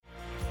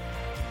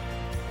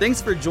Thanks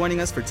for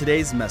joining us for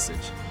today's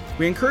message.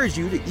 We encourage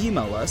you to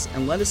email us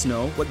and let us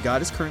know what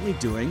God is currently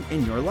doing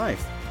in your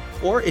life.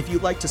 Or if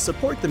you'd like to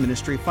support the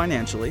ministry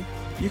financially,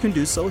 you can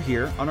do so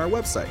here on our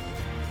website.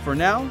 For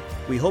now,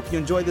 we hope you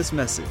enjoy this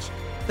message.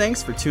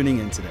 Thanks for tuning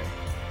in today.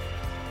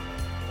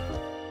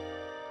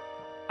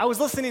 I was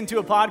listening to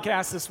a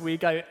podcast this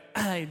week.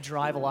 I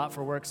drive a lot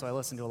for work, so I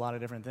listen to a lot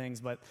of different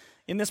things. But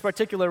in this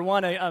particular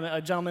one,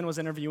 a gentleman was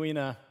interviewing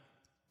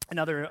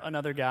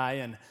another guy,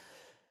 and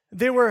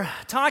they were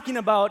talking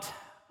about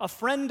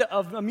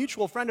a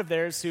mutual friend of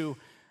theirs who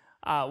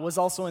was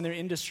also in their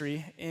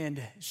industry, and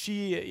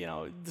she,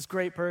 this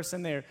great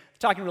person. They're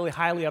talking really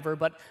highly of her,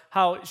 but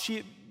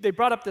they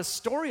brought up this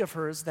story of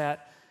hers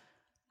that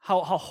how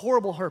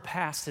horrible her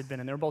past had been,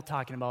 and they were both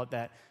talking about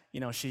that.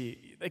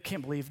 They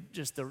can't believe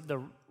just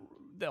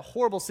the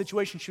horrible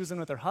situation she was in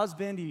with her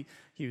husband.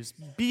 He was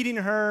beating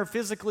her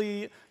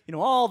physically,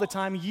 all the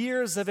time,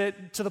 years of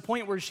it, to the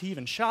point where he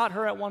even shot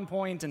her at one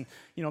point, and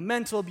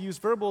mental abuse,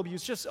 verbal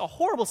abuse, just a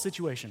horrible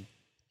situation.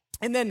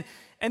 And then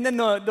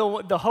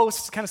the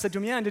host kind of said to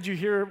him, "Yeah, and did you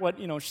hear what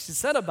she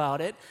said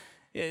about it?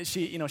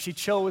 She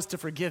chose to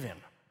forgive him."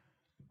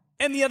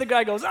 And the other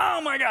guy goes, "Oh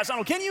my gosh,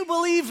 can you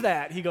believe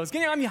that?" He goes,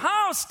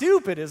 how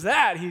stupid is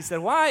that? He said,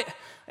 "Why?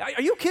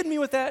 Are you kidding me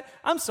with that?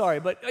 I'm sorry,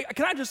 but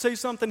can I just say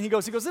something?" He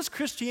goes, "This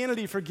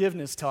Christianity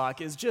forgiveness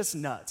talk is just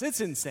nuts.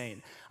 It's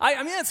insane.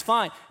 I mean, it's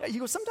fine." He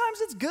goes, "Sometimes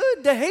it's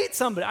good to hate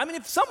somebody. I mean,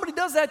 if somebody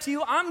does that to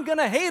you, I'm going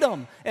to hate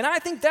them. And I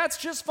think that's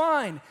just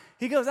fine."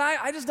 He goes,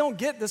 I just don't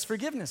get this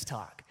forgiveness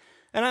talk."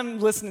 And I'm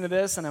listening to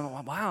this, and I'm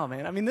like, wow,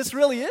 man. I mean, this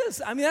really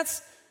is. I mean,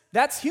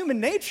 that's human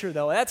nature,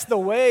 though. That's the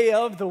way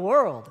of the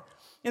world.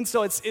 And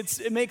so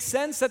it makes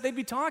sense that they'd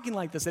be talking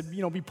like this, that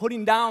be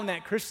putting down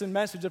that Christian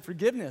message of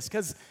forgiveness,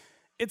 because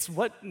it's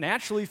what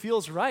naturally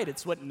feels right.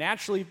 It's what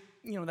naturally,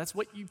 that's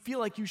what you feel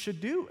like you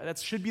should do. That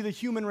should be the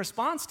human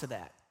response to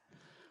that.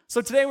 So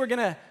today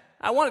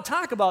I want to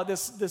talk about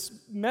this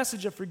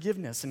message of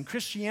forgiveness and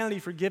Christianity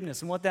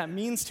forgiveness and what that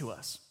means to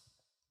us.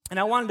 And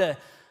I wanted to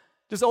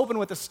just open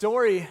with a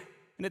story,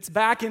 and it's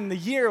back in the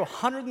year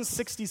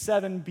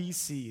 167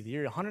 BC, the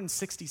year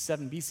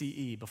 167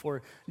 BCE,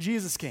 before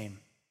Jesus came.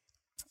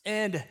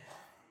 And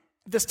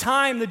this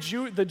time, the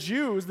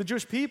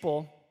Jewish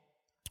people,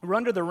 were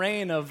under the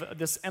reign of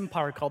this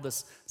empire called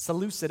this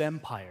Seleucid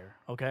Empire,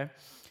 okay?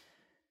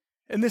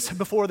 And this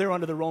before they were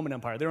under the Roman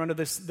Empire. They were under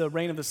the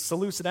reign of the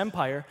Seleucid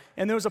Empire.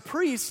 And there was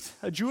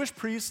a Jewish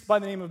priest by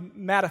the name of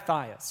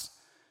Mattathias.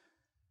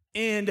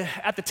 And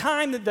at the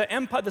time that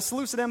the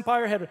Seleucid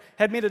Empire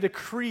had made a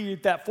decree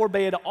that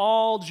forbade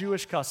all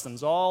Jewish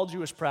customs, all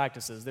Jewish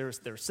practices. They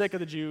were sick of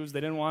the Jews.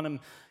 They didn't want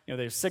them, they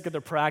were sick of their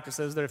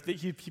practices.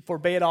 He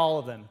forbade all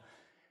of them.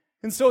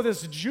 And so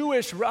this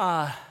Jewish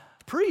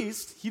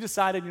priest, he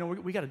decided,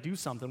 we got to do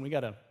something. We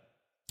got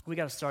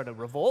to start a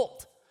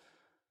revolt.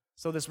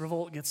 So this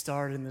revolt gets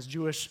started, and this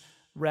Jewish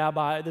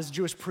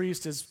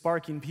priest is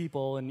sparking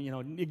people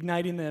and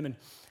igniting them, and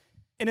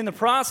in the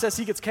process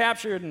he gets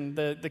captured, and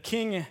the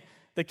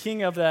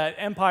king of that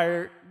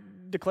empire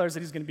declares that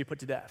he's going to be put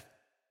to death.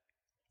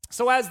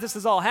 So as this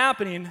is all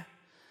happening,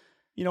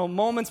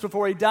 moments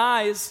before he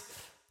dies,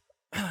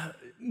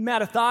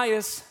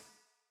 Mattathias,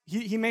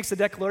 he makes a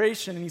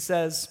declaration, and he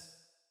says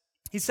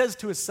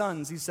to his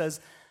sons,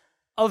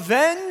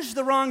 "Avenge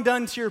the wrong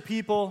done to your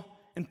people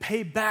and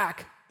pay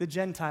back the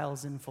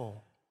Gentiles in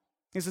full."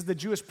 This is the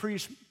Jewish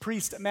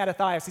priest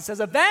Mattathias. He says,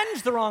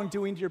 "Avenge the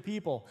wrongdoing to your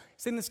people."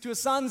 He's saying this to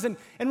his sons, and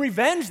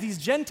revenge these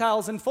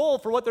Gentiles in full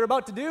for what they're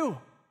about to do,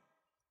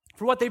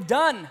 for what they've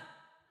done.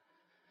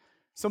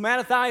 So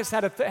Mattathias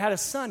had a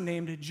son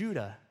named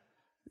Judah,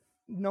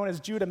 known as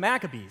Judah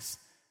Maccabees.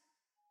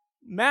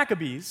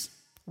 Maccabees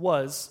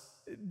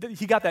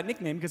he got that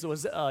nickname because it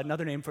was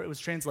another name for it was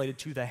translated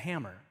to the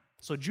hammer.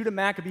 So Judah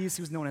Maccabees,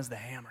 he was known as the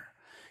hammer.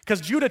 Because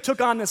Judah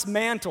took on this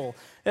mantle.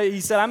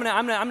 He said, I'm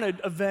going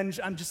to avenge,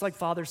 I'm just like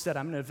Father said,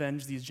 I'm going to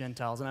avenge these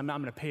Gentiles, and I'm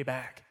going to pay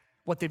back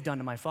what they've done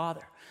to my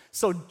father.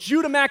 So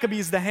Judah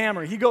Maccabees, the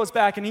hammer, he goes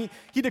back and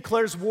he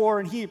declares war,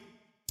 and you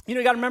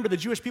got to remember the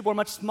Jewish people are a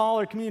much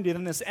smaller community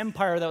than this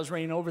empire that was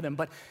reigning over them,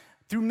 but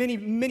through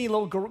many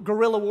little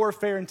guerrilla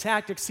warfare and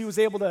tactics, he was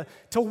able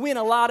to win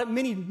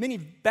many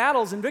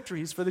battles and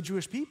victories for the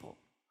Jewish people.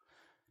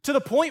 To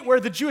the point where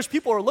the Jewish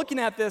people are looking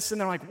at this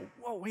and they're like,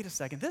 whoa, wait a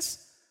second,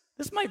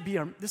 This might be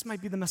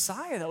the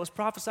Messiah that was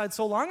prophesied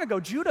so long ago.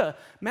 Judah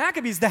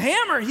Maccabees, the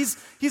hammer,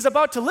 he's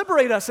about to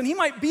liberate us, and he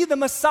might be the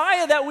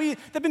Messiah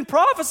that been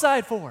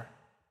prophesied for.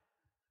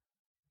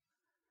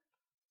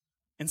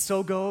 And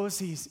so goes,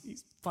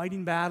 he's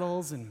fighting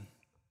battles, and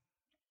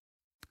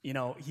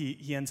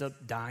he ends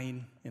up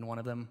dying in one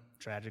of them,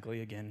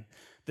 tragically again.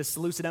 The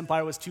Seleucid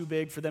Empire was too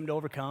big for them to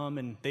overcome,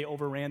 and they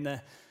overran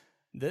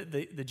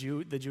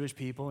the Jewish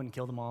people and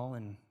killed them all,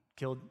 and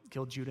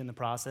killed Judah in the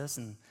process.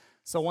 And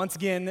so once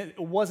again, it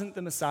wasn't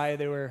the Messiah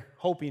they were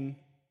hoping.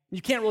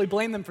 You can't really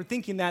blame them for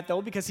thinking that,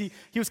 though, because he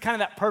was kind of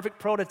that perfect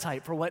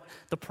prototype for what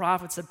the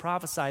prophets had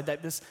prophesied,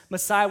 that this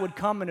Messiah would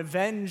come and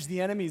avenge the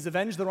enemies,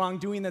 avenge the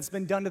wrongdoing that's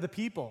been done to the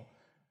people.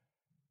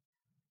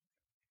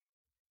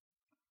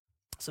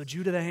 So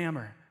Judah the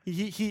hammer,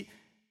 He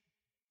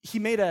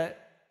made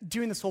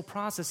during this whole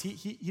process,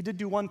 he did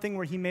do one thing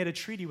where he made a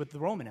treaty with the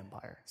Roman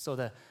Empire.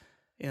 So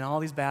in all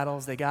these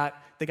battles, they got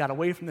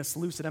away from the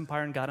Seleucid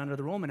Empire and got under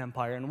the Roman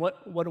Empire. And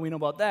what do we know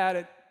about that?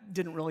 It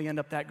didn't really end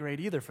up that great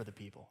either for the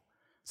people.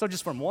 So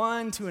just from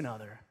one to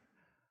another,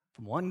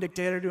 from one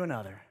dictator to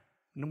another,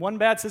 and one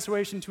bad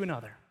situation to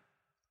another.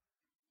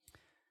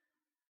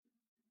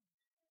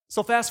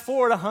 So fast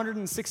forward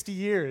 160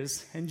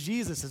 years, and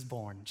Jesus is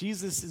born.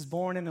 Jesus is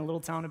born in a little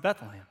town of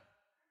Bethlehem.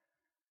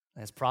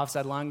 As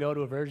prophesied long ago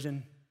to a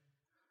virgin.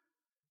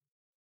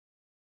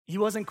 He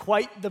wasn't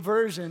quite the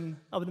version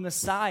of the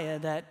Messiah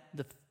that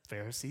the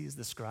Pharisees,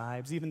 the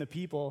scribes, even the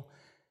people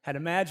had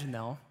imagined,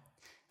 though.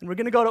 And we're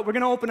going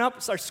to open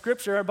up our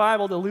scripture, our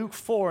Bible, to Luke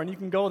 4, and you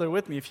can go there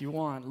with me if you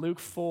want. Luke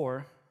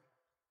 4.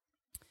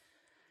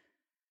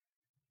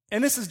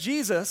 And this is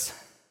Jesus.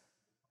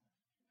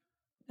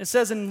 It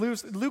says in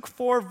Luke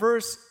 4,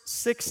 verse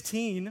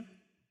 16, it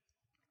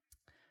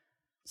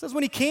says,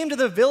 when he came to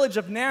the village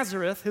of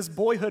Nazareth, his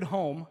boyhood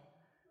home,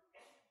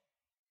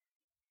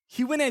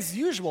 he went as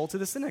usual to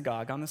the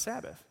synagogue on the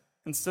Sabbath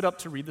and stood up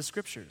to read the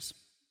scriptures.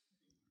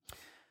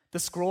 The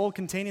scroll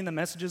containing the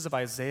messages of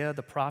Isaiah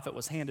the prophet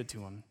was handed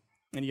to him,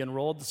 and he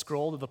unrolled the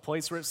scroll to the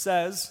place where it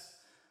says,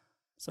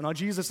 so now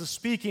Jesus is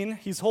speaking,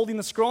 he's holding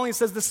the scroll, and he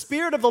says, the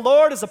Spirit of the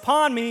Lord is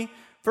upon me,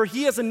 for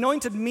he has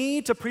anointed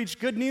me to preach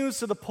good news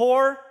to the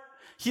poor.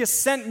 He has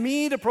sent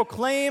me to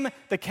proclaim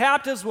the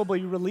captives will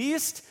be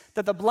released,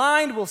 that the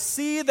blind will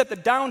see, that the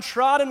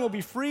downtrodden will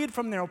be freed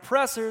from their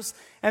oppressors,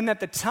 and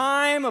that the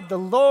time of the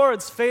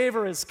Lord's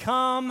favor is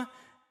come.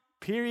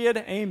 Period.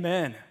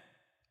 Amen.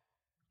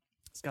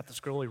 He's got the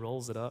scroll, he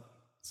rolls it up,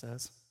 it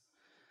says.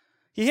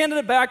 He handed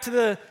it back to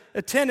the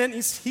attendant.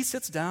 He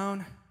sits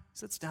down.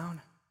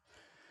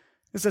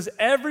 It says,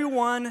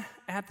 everyone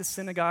at the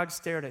synagogue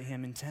stared at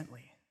him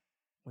intently,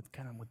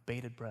 with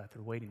bated breath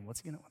or waiting.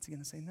 What's he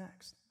gonna say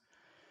next?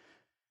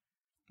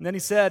 And then he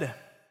said,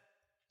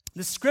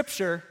 the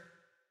scripture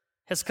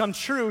has come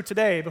true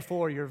today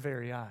before your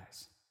very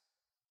eyes.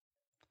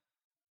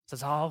 It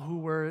says, all who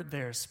were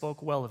there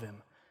spoke well of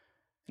him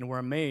and were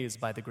amazed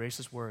by the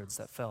gracious words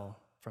that fell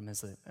from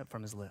his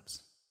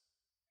lips.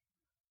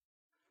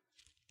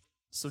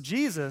 So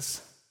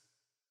Jesus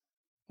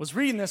was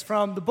reading this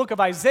from the book of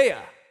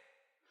Isaiah.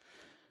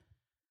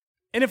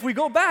 And if we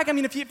go back,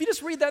 if you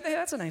just read that, hey,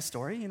 that's a nice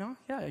story,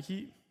 Yeah,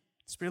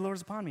 Spirit of the Lord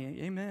is upon me.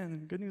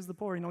 Amen. Good news to the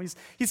poor.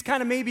 He's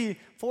kind of maybe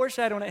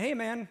foreshadowing it. Hey,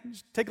 man,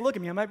 just take a look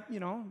at me.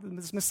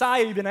 This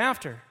Messiah you've been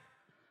after.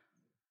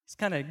 He's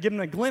kind of giving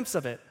a glimpse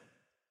of it.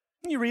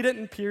 You read it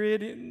in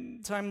period,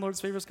 in time the Lord's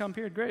favors come,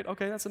 period. Great.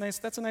 Okay, that's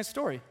a nice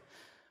story.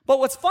 But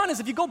what's fun is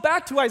if you go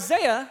back to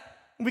Isaiah,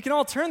 and we can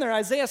all turn there,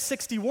 Isaiah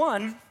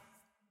 61.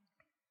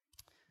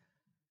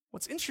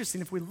 What's interesting,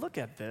 if we look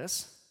at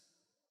this,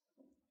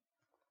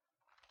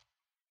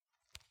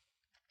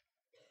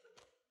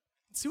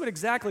 see what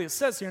exactly it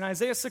says here in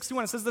Isaiah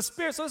 61. It says, the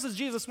Spirit, so this is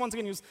Jesus once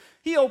again.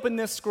 He opened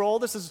this scroll.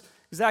 This is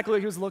exactly what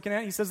he was looking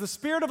at. He says, the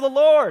Spirit of the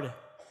Lord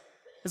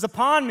is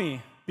upon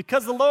me,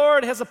 because the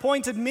Lord has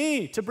appointed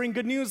me to bring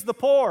good news to the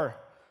poor.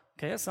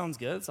 Okay, that sounds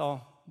good. It's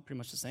all pretty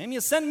much the same. He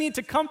has sent me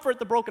to comfort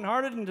the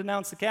brokenhearted and to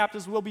announce the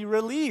captives will be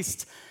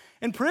released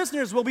and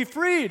prisoners will be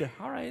freed.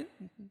 All right,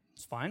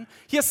 it's fine.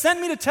 He has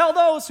sent me to tell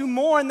those who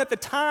mourn that the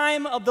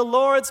time of the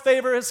Lord's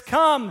favor has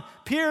come,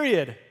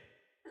 period.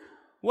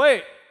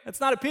 Wait. That's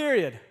not a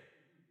period.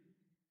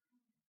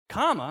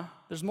 Comma,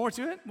 there's more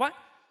to it.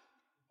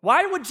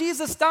 Why would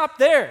Jesus stop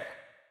there?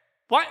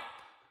 Why?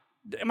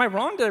 Am I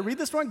wrong? Did I read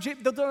this wrong?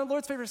 The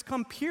Lord's favor has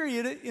come,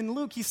 period. In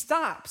Luke, he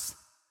stops.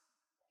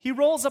 He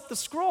rolls up the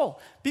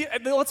scroll.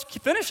 Let's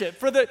finish it.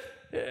 For the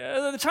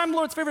time of the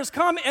Lord's favor has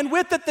come, and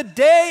with it the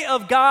day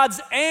of God's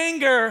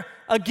anger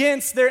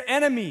against their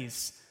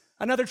enemies.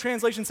 Another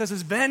translation says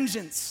his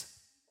vengeance.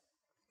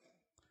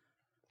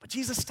 But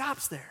Jesus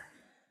stops there.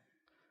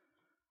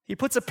 He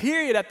puts a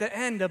period at the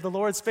end of the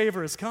Lord's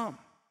favor has come.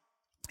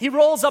 He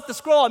rolls up the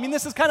scroll.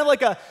 This is kind of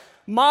like a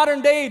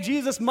modern day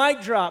Jesus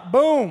mic drop.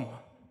 Boom.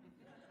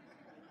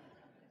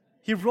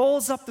 He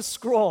rolls up the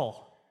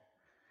scroll.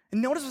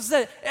 And notice what it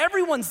said.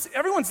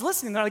 Everyone's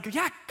listening. They're like,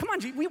 yeah, come on,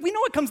 we know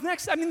what comes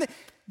next.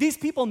 These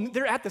people,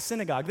 they're at the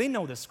synagogue. They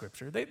know this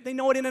scripture. They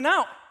know it in and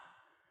out.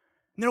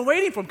 And they're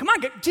waiting for him. Come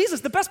on,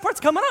 Jesus, the best part's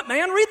coming up,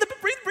 man. Read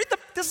the,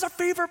 this is our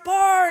favorite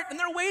part. And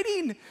they're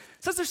waiting. It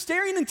says they're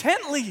staring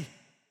intently.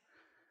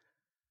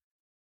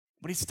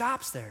 But he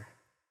stops there,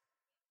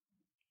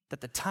 that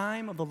the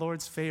time of the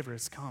Lord's favor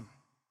has come.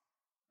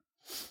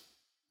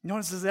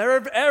 Notice it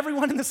says,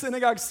 everyone in the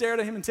synagogue stared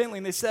at him intently,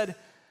 and they said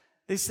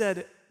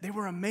they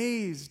were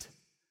amazed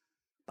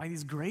by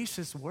these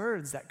gracious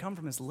words that come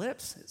from his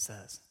lips, it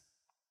says.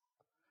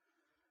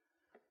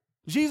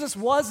 Jesus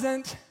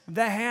wasn't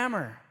the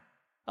hammer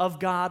of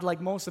God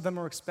like most of them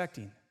were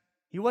expecting.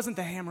 He wasn't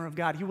the hammer of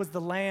God. He was the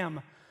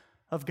Lamb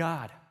of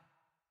God.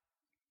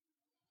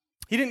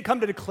 He didn't come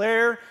to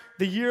declare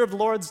the year of the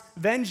Lord's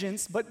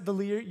vengeance, but the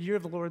year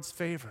of the Lord's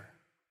favor.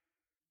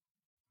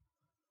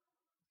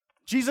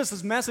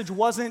 Jesus' message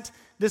wasn't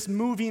this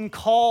moving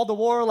call to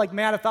war like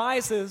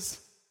Mattathias's,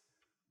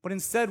 but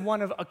instead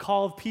one of a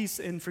call of peace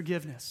and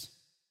forgiveness.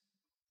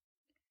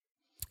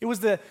 It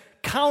was the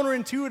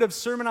counterintuitive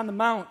Sermon on the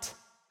Mount.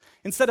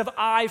 Instead of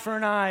eye for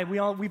an eye,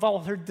 we've all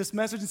heard this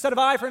message. Instead of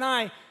eye for an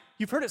eye,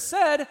 you've heard it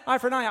said, eye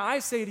for an eye, I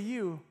say to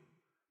you,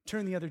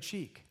 turn the other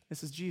cheek.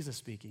 This is Jesus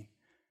speaking.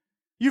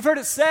 You've heard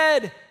it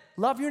said,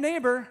 love your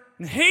neighbor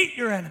and hate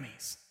your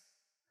enemies.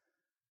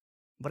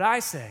 But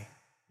I say,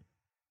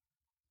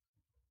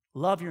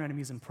 love your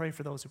enemies and pray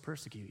for those who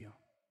persecute you.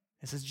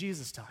 This is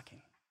Jesus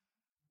talking.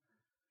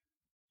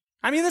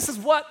 I mean, this is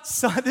what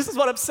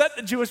upset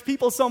the Jewish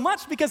people so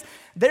much, because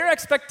their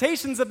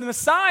expectations of the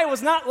Messiah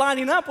was not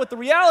lining up with the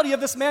reality of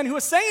this man who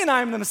was saying,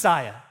 I am the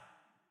Messiah.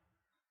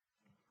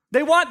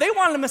 They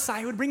wanted a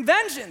Messiah who would bring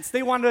vengeance.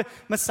 They wanted a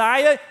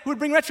Messiah who would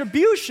bring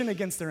retribution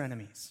against their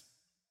enemies.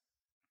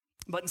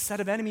 But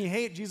instead of enemy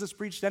hate, Jesus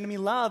preached enemy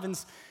love. And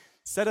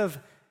instead of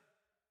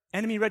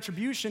enemy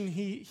retribution,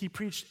 he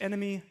preached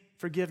enemy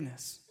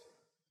forgiveness.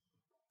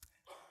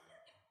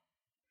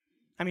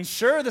 I mean,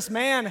 sure, this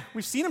man,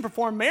 we've seen him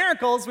perform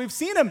miracles. We've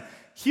seen him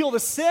heal the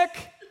sick.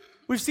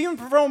 We've seen him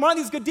perform one of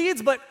these good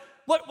deeds, but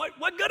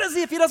what good is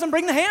he if he doesn't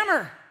bring the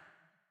hammer?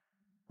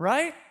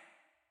 Right?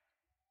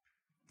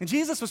 And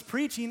Jesus was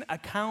preaching a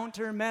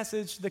counter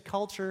message to the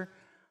culture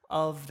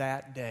of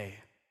that day.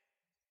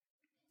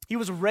 He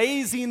was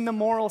raising the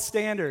moral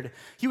standard.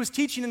 He was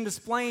teaching and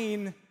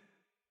displaying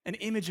an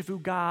image of who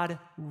God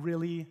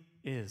really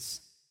is.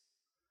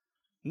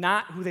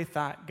 Not who they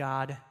thought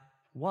God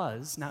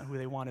was, not who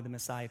they wanted the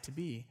Messiah to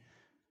be,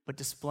 but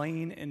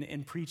displaying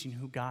and preaching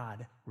who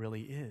God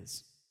really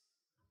is.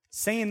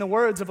 Saying the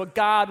words of what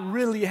God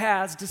really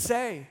has to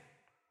say.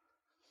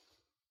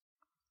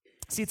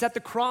 See, it's at the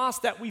cross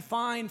that we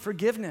find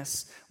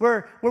forgiveness,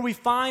 where we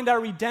find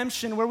our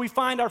redemption, where we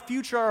find our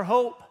future, our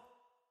hope.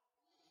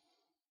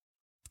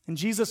 And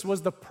Jesus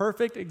was the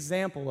perfect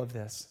example of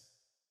this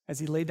as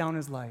he laid down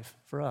his life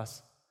for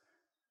us.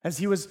 As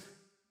he was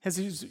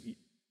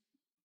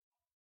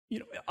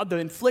the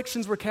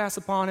inflictions were cast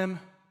upon him,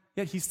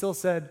 yet he still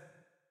said,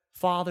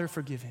 Father,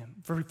 forgive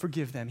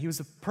them. He was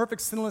a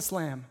perfect sinless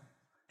lamb,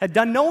 had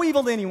done no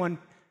evil to anyone,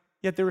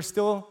 yet they were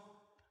still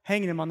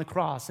hanging him on the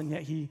cross, and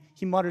yet he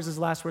mutters his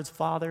last words,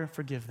 Father,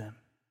 forgive them.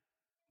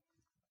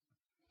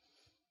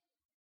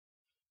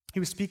 He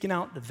was speaking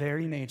out the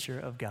very nature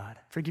of God,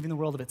 forgiving the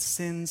world of its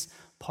sins,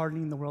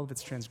 pardoning the world of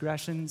its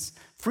transgressions,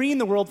 freeing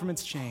the world from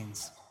its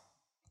chains.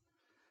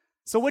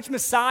 So which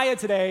Messiah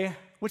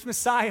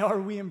are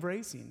we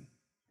embracing?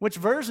 Which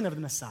version of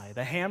the Messiah,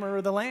 the hammer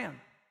or the lamb?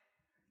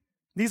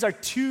 These are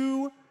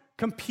two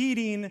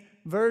competing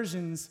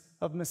versions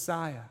of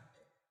Messiah.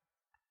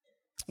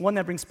 One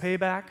that brings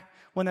payback,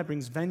 one that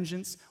brings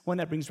vengeance, one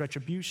that brings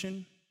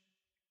retribution,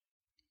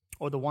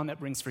 or the one that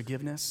brings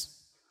forgiveness,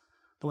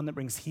 the one that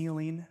brings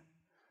healing,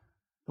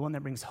 the one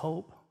that brings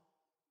hope,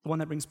 the one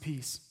that brings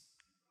peace.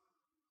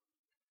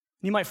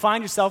 You might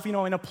find yourself, in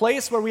a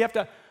place where we have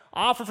to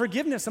offer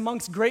forgiveness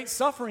amongst great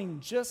suffering,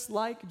 just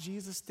like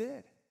Jesus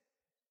did.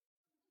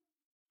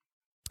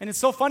 And it's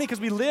so funny because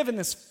we live in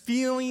this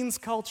feelings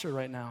culture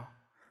right now.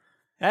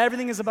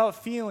 Everything is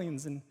about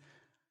feelings. And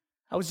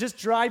I was just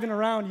driving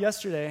around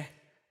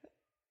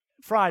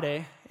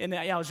Friday, and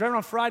I was driving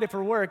on Friday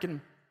for work,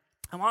 and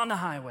I'm on the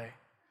highway.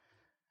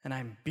 And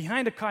I'm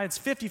behind a car, it's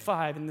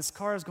 55, and this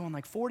car is going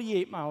like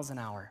 48 miles an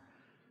hour.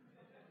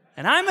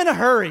 And I'm in a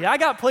hurry. I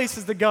got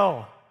places to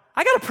go.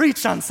 I got to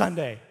preach on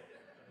Sunday.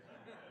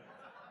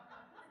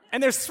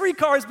 And there's 3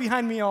 cars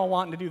behind me all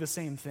wanting to do the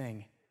same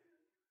thing.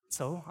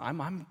 So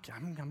I'm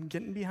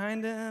getting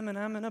behind him, and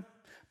I'm going to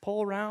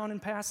pull around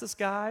and pass this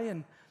guy,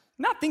 and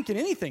not thinking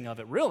anything of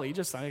it, really.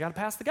 Just, I got to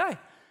pass the guy.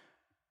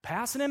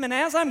 Passing him, and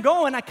as I'm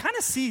going, I kind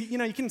of see, you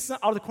can,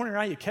 out of the corner of your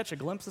eye, you catch a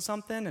glimpse of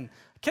something, and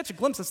I catch a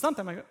glimpse of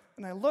something,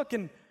 and I look,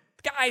 and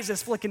the guy's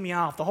just flicking me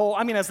off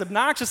as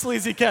obnoxiously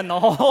as he can the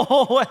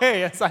whole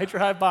way as I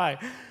drive by.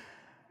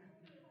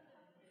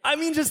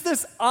 Just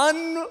this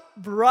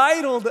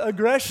unbridled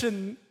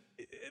aggression,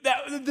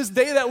 this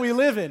day that we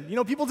live in.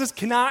 People just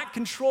cannot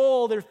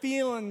control their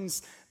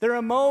feelings, their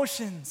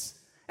emotions.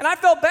 And I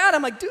felt bad.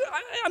 I'm like, dude,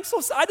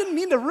 I didn't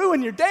mean to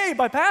ruin your day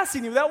by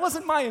passing you. That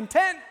wasn't my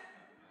intent.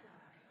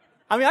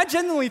 I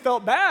genuinely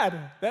felt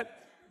bad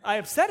that I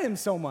upset him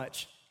so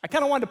much. I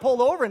kind of wanted to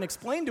pull over and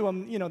explain to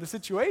him, the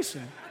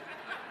situation.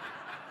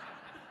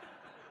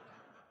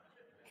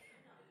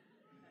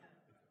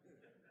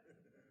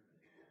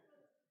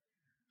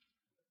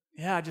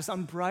 Yeah, just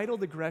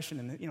unbridled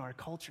aggression in our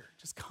culture,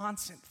 just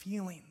constant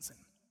feelings. And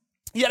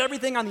yet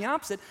everything on the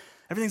opposite,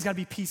 everything's got to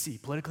be PC,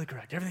 politically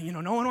correct. Everything,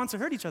 no one wants to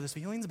hurt each other's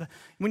feelings, but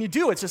when you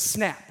do, it's just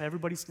snap.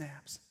 Everybody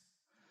snaps.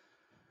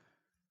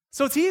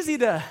 So it's easy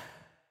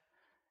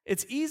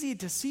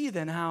to see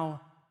then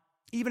how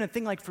even a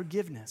thing like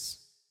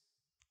forgiveness,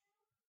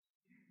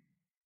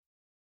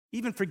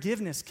 even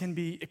forgiveness can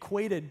be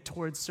equated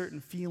towards certain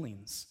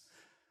feelings.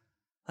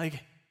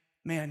 Like,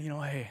 man,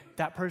 hey,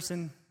 that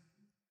person,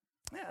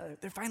 Yeah,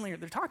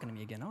 they're talking to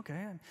me again.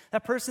 Okay.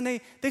 That person,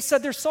 they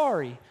said they're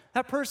sorry.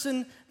 That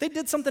person, they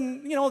did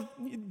something,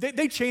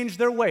 they changed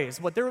their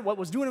ways. What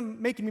was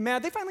making me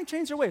mad, they finally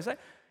changed their ways.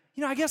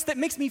 I guess that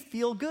makes me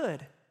feel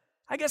good.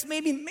 I guess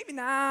maybe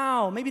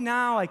now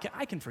I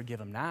can forgive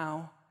them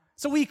now.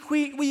 So we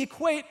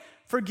equate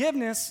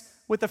forgiveness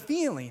with a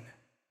feeling.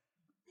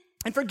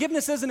 And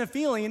forgiveness isn't a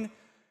feeling,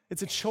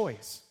 it's a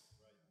choice.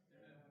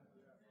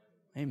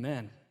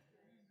 Amen.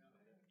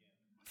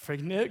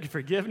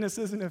 Forgiveness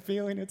isn't a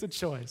feeling, it's a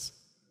choice.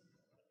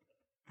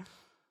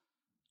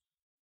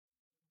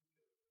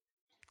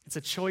 It's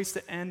a choice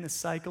to end the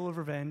cycle of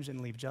revenge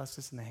and leave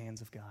justice in the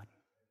hands of God.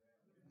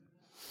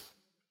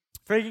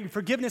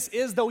 Forgiveness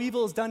is, though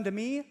evil is done to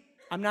me,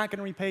 I'm not going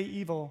to repay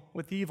evil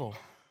with evil.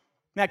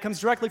 And that comes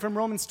directly from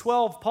Romans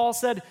 12. Paul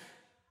said,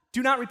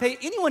 do not repay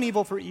anyone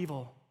evil for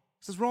evil.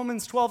 This is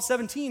Romans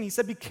 12:17. He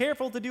said, be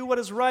careful to do what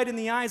is right in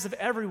the eyes of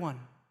everyone.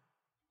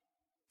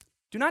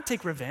 Do not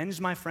take revenge,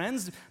 my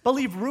friends, but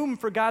leave room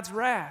for God's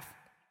wrath.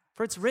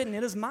 For it's written,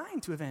 it is mine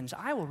to avenge.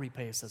 I will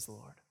repay, says the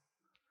Lord.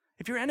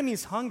 If your enemy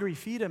is hungry,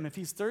 feed him. If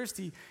he's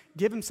thirsty,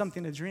 give him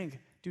something to drink.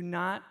 Do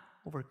not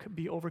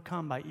be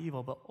overcome by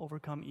evil, but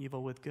overcome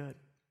evil with good.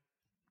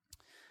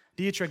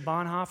 Dietrich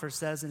Bonhoeffer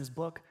says in his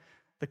book,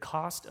 The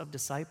Cost of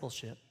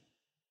Discipleship,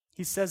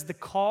 he says, the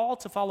call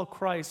to follow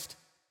Christ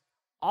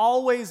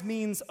always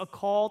means a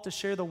call to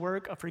share the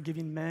work of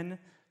forgiving men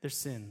their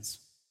sins.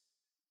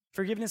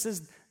 Forgiveness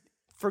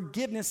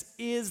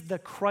is the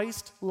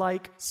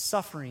Christ-like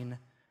suffering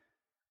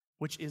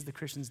which is the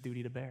Christian's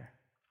duty to bear.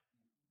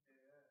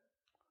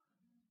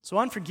 So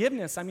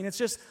unforgiveness, it's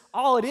just,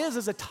 all it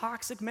is a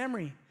toxic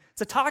memory.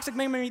 It's a toxic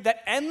memory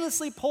that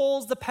endlessly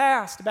pulls the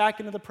past back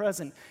into the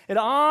present. It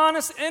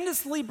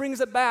endlessly brings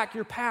it back,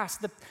 your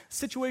past, the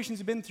situations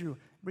you've been through,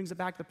 brings it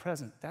back to the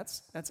present.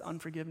 That's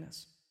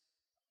unforgiveness.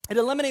 It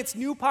eliminates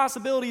new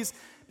possibilities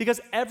because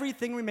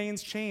everything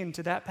remains chained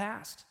to that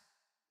past.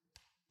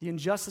 The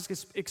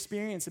injustice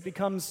experience, it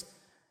becomes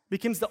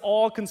the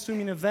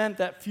all-consuming event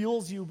that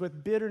fuels you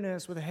with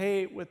bitterness, with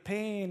hate, with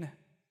pain,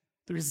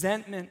 the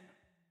resentment.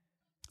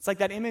 It's like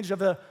that image of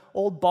the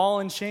old ball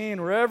and chain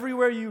where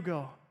everywhere you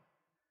go,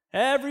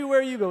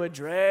 it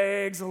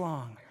drags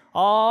along.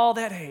 All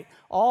that hate,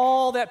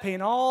 all that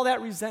pain, all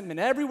that resentment.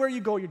 Everywhere you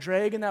go, you're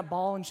dragging that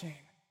ball and chain.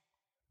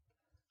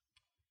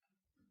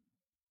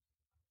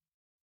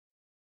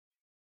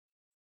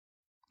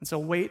 And so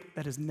weight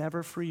that is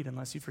never freed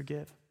unless you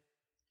forgive.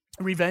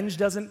 Revenge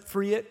doesn't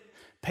free it.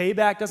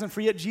 Payback doesn't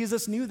free it.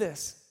 Jesus knew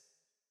this.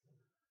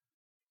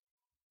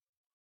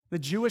 The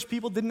Jewish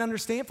people didn't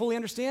fully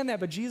understand that,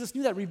 but Jesus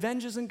knew that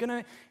revenge is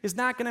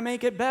not gonna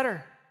make it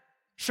better.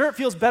 Sure, it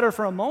feels better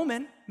for a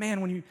moment.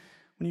 Man, when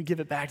you give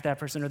it back to that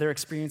person or they're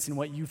experiencing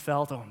what you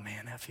felt, oh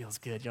man, that feels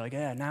good. You're like,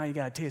 yeah, now you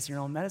gotta taste your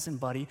own medicine,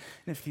 buddy,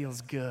 and it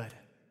feels good,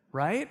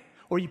 right?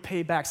 Or you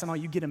pay back, somehow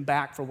you get them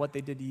back for what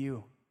they did to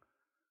you.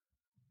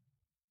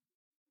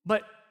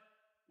 But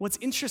what's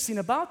interesting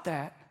about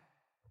that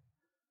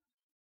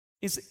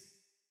is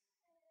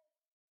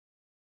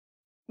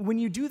when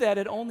you do that,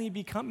 it only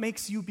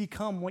makes you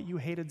become what you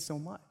hated so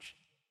much.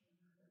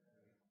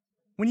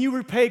 When you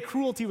repay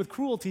cruelty with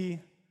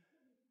cruelty,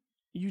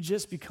 you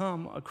just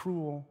become a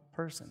cruel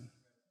person.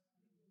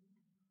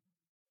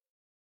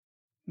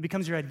 It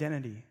becomes your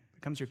identity,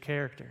 becomes your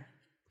character,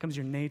 becomes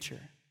your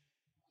nature.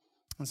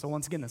 And so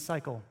once again, the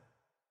cycle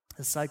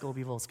of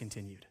evil is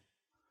continued.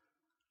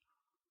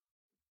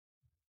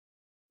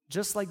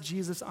 Just like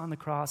Jesus on the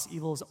cross,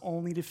 evil is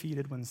only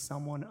defeated when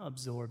someone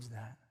absorbs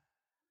that.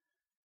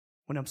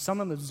 When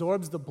someone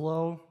absorbs the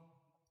blow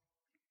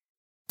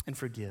and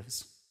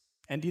forgives,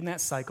 ending that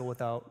cycle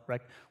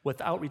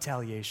without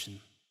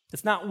retaliation.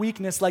 It's not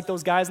weakness like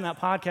those guys in that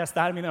podcast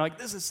thought. They're like,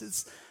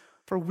 it's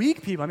for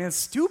weak people. It's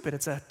stupid.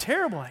 It's a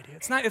terrible idea.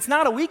 It's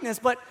not a weakness,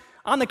 but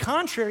on the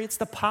contrary, it's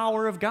the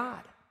power of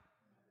God.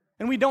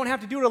 And we don't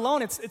have to do it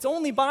alone. It's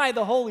only by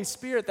the Holy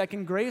Spirit that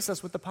can grace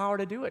us with the power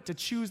to do it, to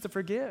choose to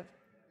forgive.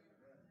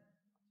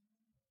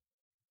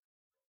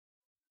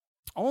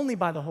 Only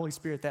by the Holy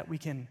Spirit that we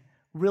can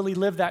really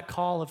live that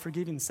call of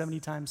forgiving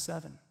 70 times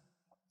 7.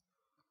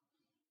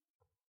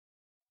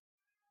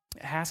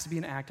 It has to be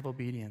an act of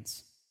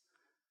obedience.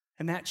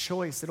 And that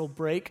choice,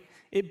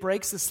 it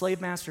breaks the slave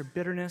master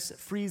bitterness. It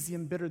frees the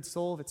embittered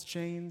soul of its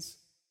chains.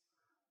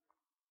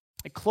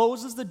 It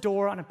closes the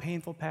door on a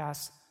painful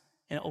past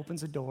and it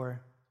opens a door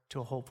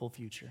to a hopeful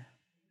future.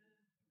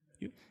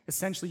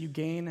 Essentially, you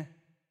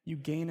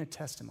gain a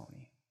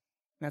testimony.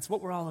 And that's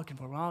what we're all looking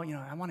for. Well,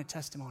 I want a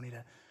testimony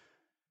to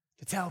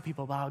tell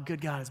people about how good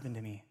God has been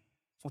to me.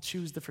 We'll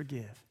choose to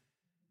forgive.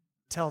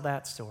 Tell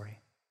that story.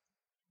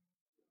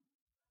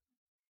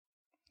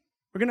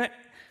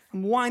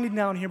 I'm winding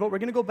down here, but we're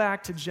going to go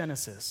back to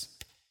Genesis.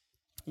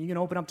 You can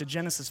open up to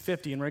Genesis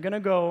 50, and we're going to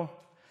go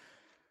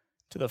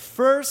to the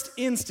first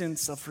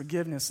instance of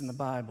forgiveness in the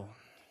Bible.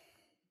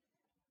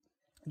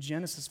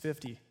 Genesis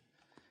 50.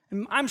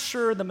 And I'm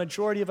sure the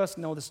majority of us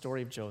know the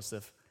story of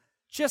Joseph.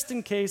 Just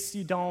in case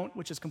you don't,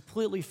 which is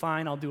completely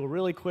fine, I'll do a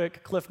really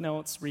quick Cliff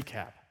Notes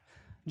recap.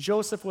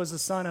 Joseph was the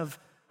son of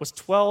was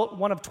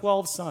one of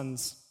 12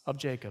 sons of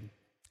Jacob.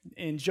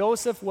 And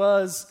Joseph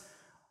was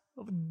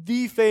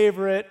the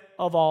favorite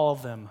of all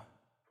of them.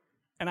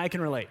 And I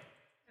can relate.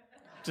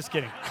 Just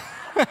kidding.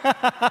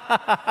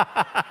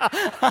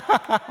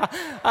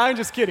 I'm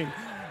just kidding.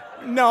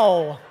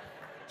 No,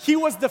 he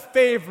was the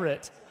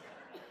favorite.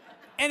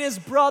 And his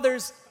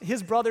brothers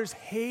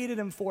hated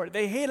him for it.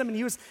 They hated him, and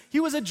he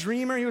was a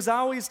dreamer. He was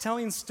always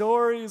telling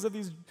stories of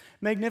these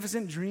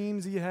magnificent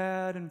dreams he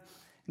had and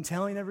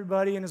telling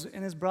everybody, and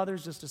his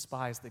brothers just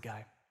despised the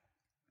guy.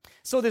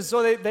 So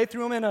they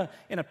threw him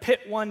in a pit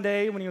one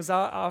day when he was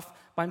off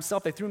by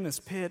himself. They threw him in this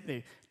pit.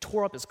 They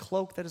tore up his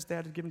cloak that his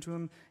dad had given to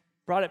him,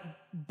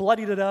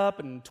 bloodied it up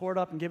and tore it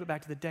up and gave it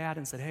back to the dad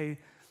and said, hey,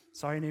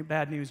 sorry,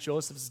 bad news,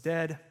 Joseph's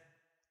dead.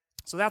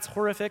 So that's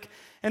horrific.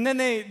 And then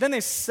they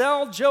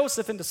sell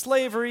Joseph into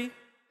slavery.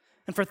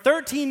 And for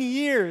 13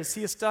 years,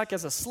 he is stuck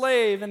as a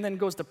slave and then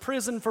goes to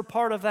prison for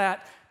part of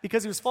that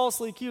because he was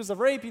falsely accused of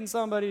raping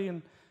somebody.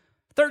 And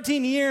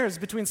 13 years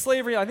between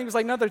slavery, I think it was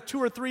like another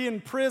 2 or 3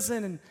 in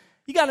prison. And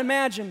you got to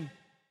imagine,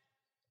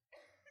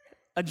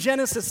 a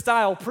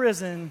Genesis-style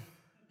prison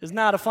is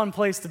not a fun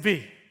place to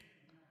be.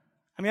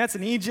 I mean, that's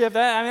in Egypt.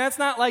 That's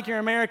not like you're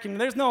American.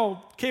 There's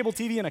no cable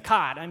TV and a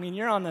cot. I mean,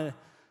 you're on a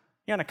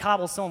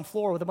cobblestone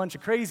floor with a bunch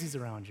of crazies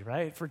around you,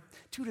 right? For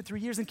 2 to 3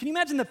 years. And can you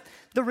imagine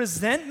the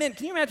resentment?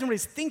 Can you imagine what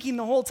he's thinking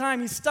the whole time?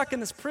 He's stuck in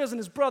this prison.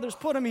 His brothers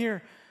put him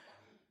here.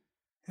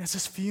 And it's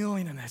this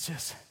feeling, and it's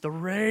just the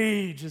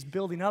rage is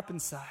building up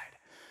inside.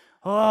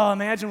 Oh,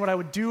 imagine what I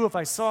would do if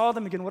I saw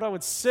them again, what I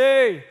would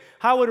say,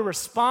 how I would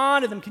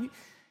respond to them. Can you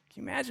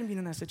imagine being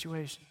in that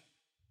situation?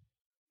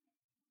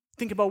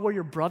 Think about where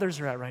your brothers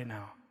are at right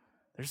now.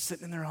 They're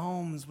sitting in their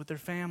homes with their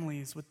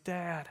families, with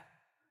dad.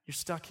 You're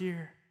stuck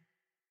here.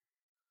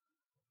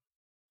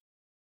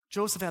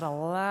 Joseph had a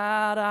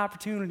lot of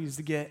opportunities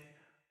to get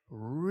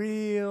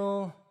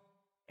real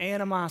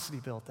animosity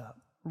built up,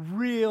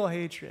 real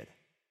hatred.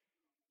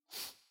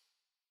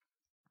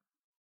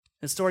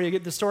 The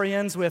story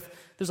ends with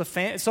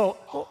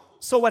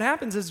so what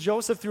happens is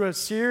Joseph, through a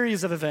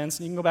series of events,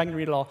 and you can go back and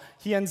read it all,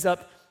 he ends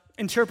up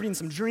interpreting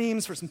some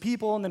dreams for some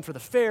people and then for the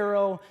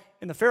Pharaoh,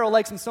 and the Pharaoh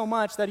likes him so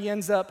much that he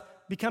ends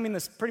up becoming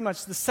this pretty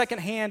much the second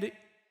hand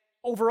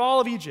over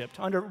all of Egypt,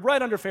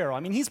 right under Pharaoh. I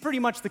mean, he's pretty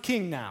much the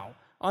king now,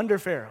 under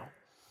Pharaoh.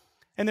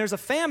 And there's a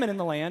famine in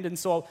the land, and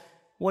so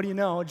what do you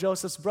know?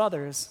 Joseph's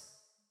brothers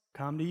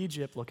come to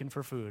Egypt looking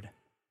for food.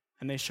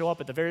 And they show up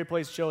at the very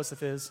place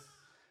Joseph is.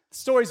 The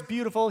story's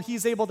beautiful.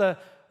 He's able to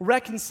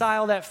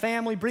reconcile that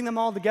family, bring them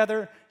all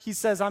together. He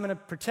says, I'm going to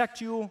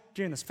protect you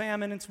during this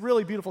famine. It's a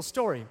really beautiful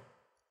story.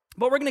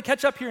 But we're going to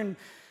catch up here in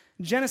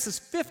Genesis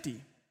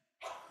 50.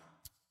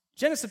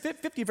 Genesis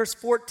 50, verse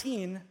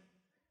 14.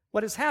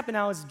 What has happened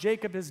now is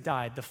Jacob has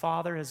died. The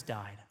father has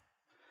died.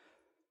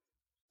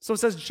 So it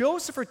says,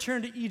 Joseph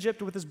returned to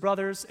Egypt with his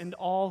brothers and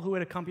all who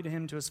had accompanied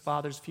him to his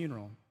father's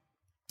funeral.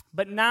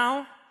 But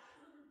now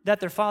that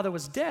their father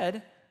was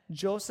dead,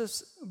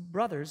 Joseph's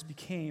brothers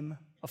became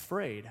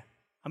afraid.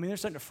 I mean, they're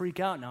starting to freak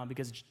out now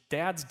because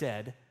dad's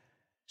dead.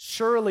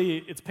 Surely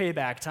it's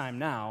payback time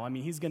now. I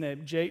mean,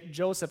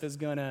 Joseph is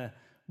going to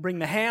bring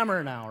the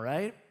hammer now,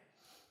 right?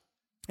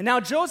 And now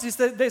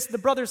the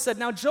brothers said,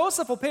 now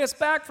Joseph will pay us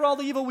back for all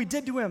the evil we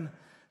did to him.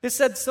 They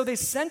said, so they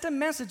sent a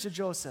message to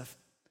Joseph.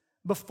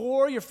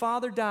 Before your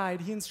father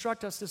died, he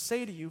instructed us to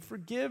say to you,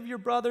 forgive your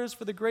brothers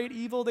for the great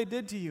evil they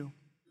did to you.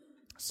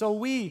 So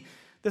we,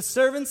 the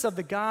servants of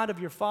the God of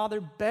your father,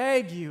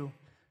 beg you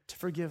to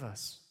forgive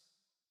us.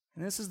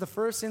 And this is the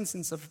first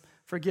instance of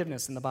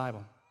forgiveness in the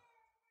Bible.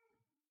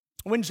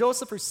 When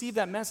Joseph received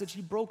that message,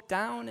 he broke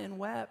down and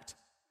wept.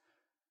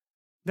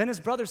 Then his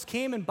brothers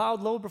came and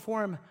bowed low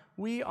before him.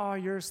 We are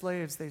your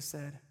slaves, they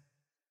said.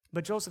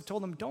 But Joseph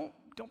told them, don't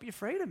be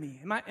afraid of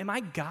me. Am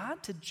I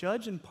God to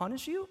judge and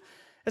punish you?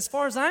 As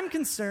far as I'm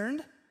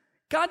concerned,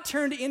 God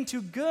turned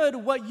into good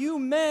what you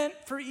meant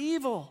for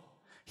evil.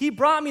 He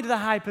brought me to the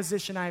high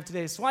position I have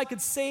today so I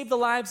could save the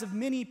lives of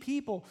many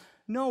people.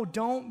 No,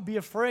 don't be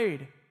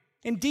afraid.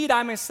 Indeed,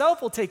 I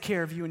myself will take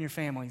care of you and your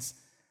families.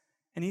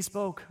 And he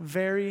spoke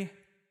very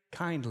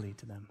kindly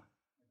to them.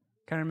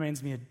 Kind of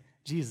reminds me of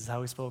Jesus,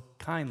 how he spoke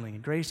kindly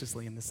and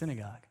graciously in the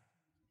synagogue.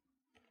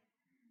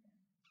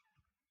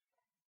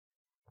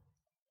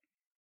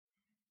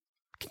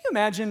 Can you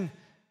imagine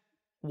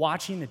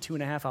watching a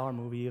 2.5-hour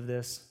movie of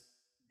this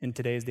in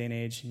today's day and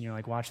age, and you're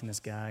like watching this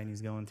guy, and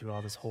he's going through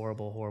all this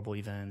horrible, horrible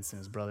events, and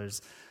his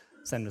brothers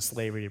send him to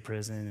slavery to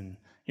prison, and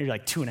you're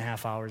like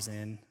 2.5 hours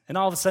in, and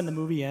all of a sudden the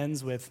movie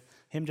ends with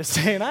him just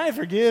saying, I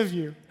forgive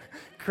you.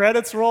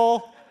 Credits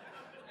roll.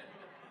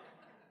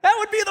 That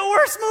would be the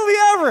worst movie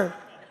ever.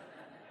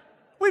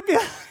 We'd be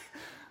like,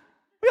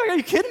 are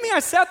you kidding me? I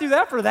sat through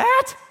that for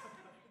that?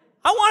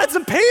 I wanted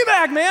some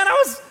payback, man.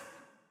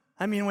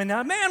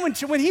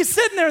 When he's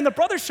sitting there and the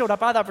brothers showed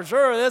up, I thought for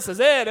sure, this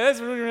is it. This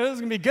is going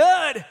to be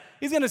good.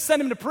 He's going to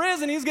send him to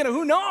prison.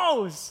 Who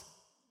knows?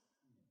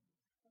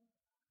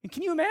 And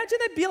can you imagine?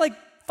 That'd be like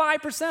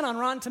 5% on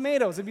Rotten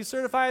Tomatoes. It'd be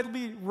certified to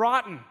be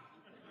rotten.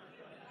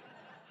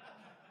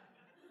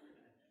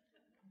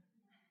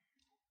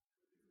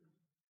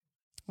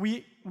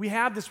 We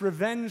have this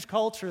revenge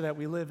culture that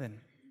we live in.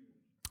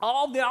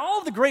 All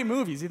of the great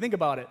movies, you think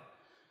about it,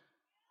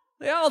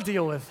 they all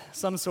deal with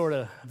some sort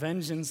of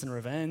vengeance and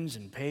revenge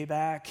and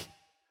payback.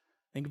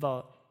 Think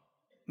about,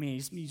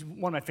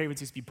 one of my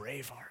favorites used to be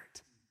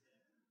Braveheart,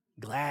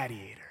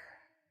 Gladiator,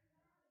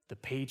 The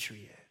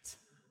Patriot.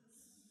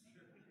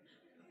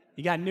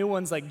 You got new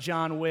ones like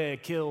John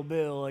Wick, Kill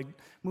Bill, like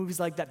movies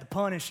like that, The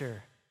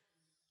Punisher.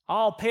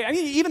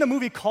 Even a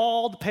movie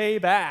called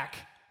Payback.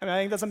 I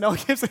think that's a Mel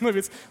Gibson movie.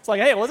 It's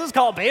like, hey, let's just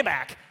call it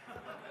Payback.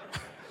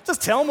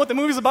 Just tell them what the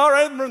movie's about,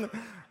 right?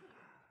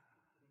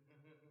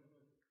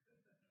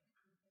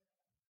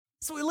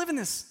 So we live in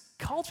this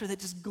culture that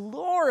just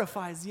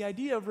glorifies the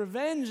idea of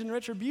revenge and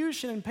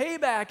retribution and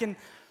payback, and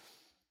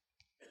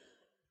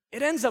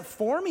it ends up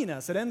forming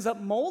us. It ends up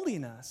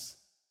molding us.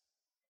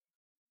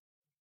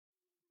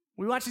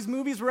 We watch these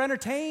movies, we're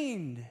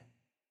entertained.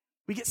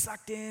 We get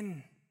sucked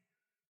in.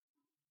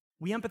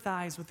 We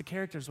empathize with the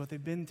characters, what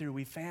they've been through.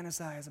 We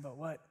fantasize about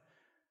what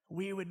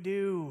we would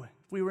do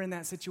if we were in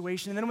that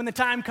situation. And then when the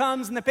time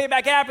comes and the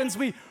payback happens,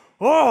 that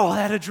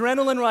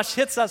adrenaline rush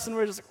hits us and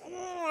we're just like,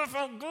 oh, I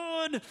felt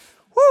good.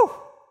 Woo!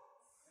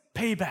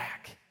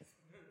 Payback.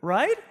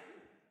 Right?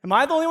 Am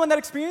I the only one that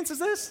experiences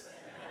this?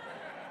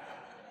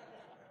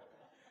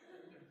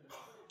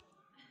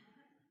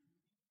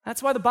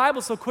 That's why the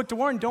Bible's so quick to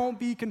warn, don't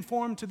be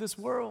conformed to this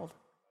world.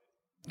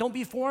 Don't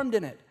be formed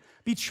in it.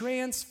 Be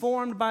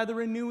transformed by the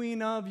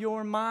renewing of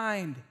your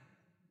mind.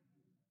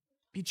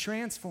 Be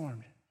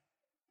transformed.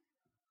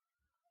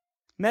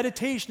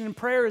 Meditation and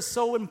prayer is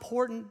so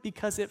important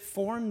because it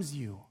forms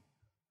you.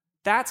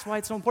 That's why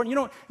it's so important.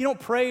 You don't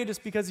pray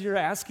just because you're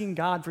asking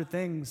God for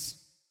things.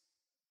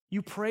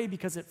 You pray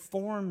because it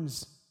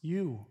forms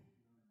you.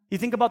 You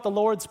think about the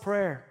Lord's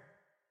Prayer.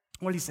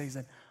 What did he say? He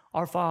said,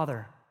 Our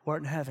Father, who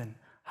art in heaven,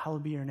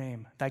 hallowed be your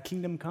name. Thy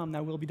kingdom come,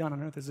 thy will be done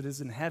on earth as it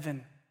is in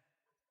heaven.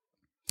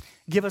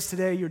 Give us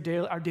today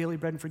our daily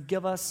bread, and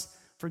forgive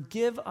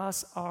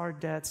us our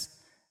debts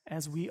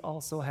as we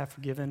also have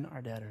forgiven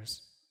our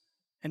debtors.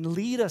 And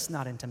lead us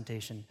not in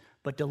temptation,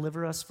 but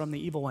deliver us from the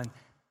evil one.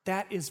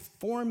 That is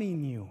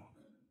forming you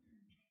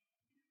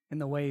in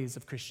the ways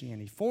of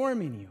Christianity,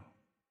 forming you.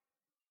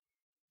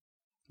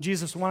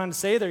 Jesus went on to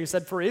say there, he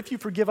said, for if you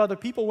forgive other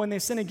people when they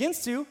sin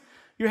against you,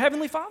 your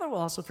heavenly Father will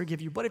also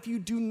forgive you. But if you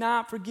do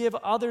not forgive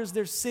others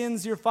their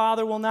sins, your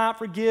Father will not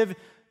forgive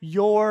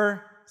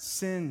your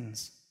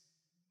sins.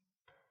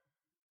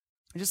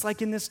 And just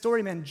like in this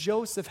story, man,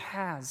 Joseph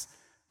has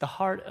the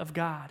heart of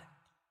God.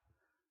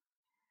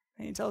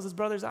 And he tells his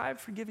brothers, I've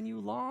forgiven you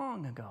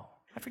long ago.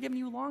 I've forgiven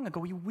you long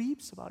ago. He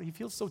weeps about it. He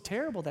feels so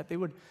terrible that they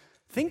would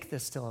think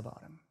this still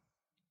about him.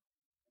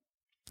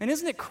 And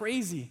isn't it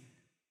crazy?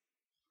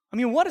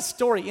 What a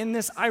story. In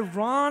this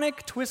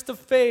ironic twist of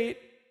fate,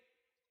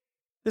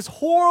 this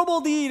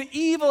horrible deed,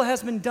 evil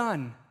has been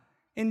done.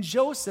 And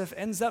Joseph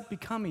ends up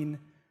becoming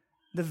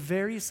the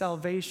very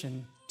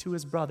salvation to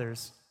his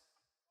brothers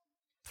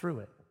through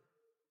it.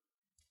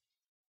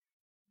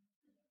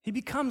 He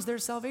becomes their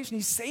salvation.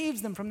 He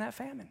saves them from that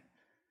famine.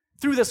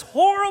 Through this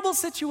horrible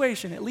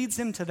situation, it leads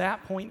him to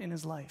that point in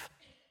his life.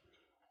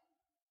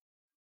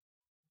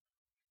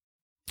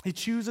 He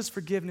chooses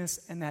forgiveness,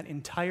 and that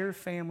entire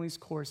family's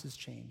course is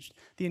changed.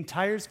 The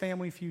entire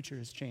family future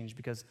is changed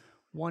because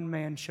one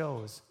man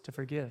chose to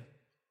forgive.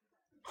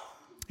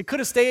 It could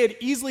have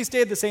easily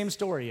stayed the same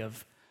story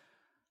of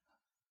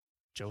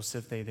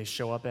Joseph. They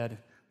show up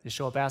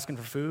asking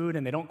for food,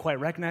 and they don't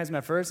quite recognize him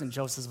at first, and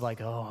Joseph's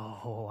like,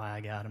 oh,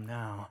 I got him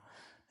now.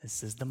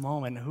 This is the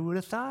moment. Who would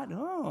have thought?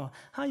 Oh,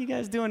 how you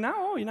guys doing now?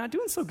 Oh, you're not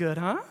doing so good,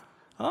 huh?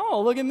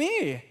 Oh, look at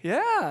me.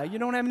 Yeah, you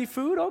don't have any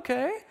food?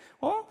 Okay.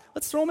 Well,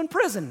 let's throw him in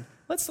prison.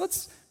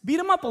 Let's beat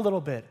him up a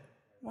little bit.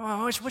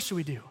 Well, what should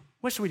we do?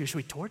 What should we do? Should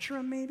we torture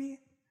him maybe?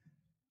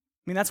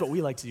 That's what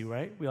we like to do,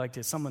 right? We like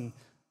to, someone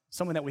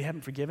that we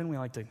haven't forgiven, we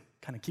like to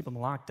kind of keep them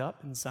locked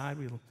up inside.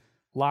 We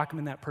lock them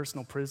in that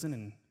personal prison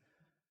and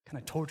kind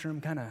of torture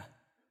them, kind of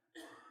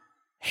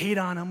hate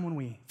on them when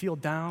we feel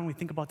down. We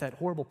think about that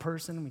horrible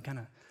person, and we kind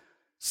of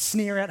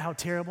sneer at how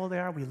terrible they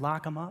are. We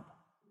lock them up.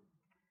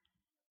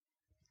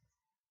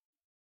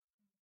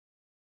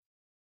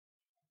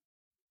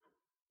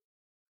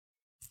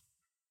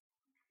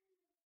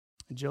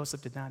 And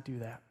Joseph did not do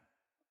that.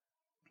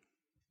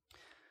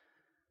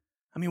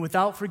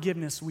 Without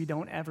forgiveness, we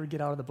don't ever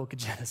get out of the book of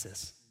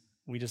Genesis.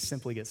 We just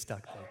simply get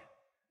stuck there.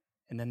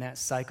 And then that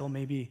cycle,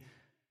 maybe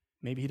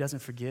he doesn't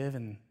forgive,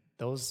 and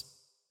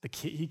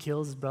he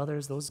kills his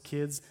brothers, those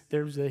kids,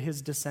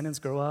 his descendants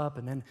grow up,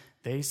 and then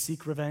they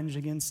seek revenge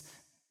against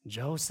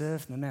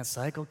Joseph, and then that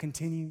cycle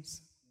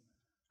continues.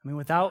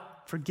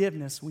 Without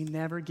forgiveness, we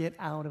never get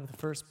out of the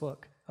first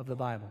book of the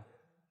Bible.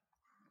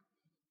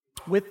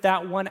 With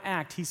that one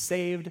act, he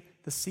saved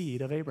the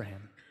seed of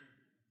Abraham.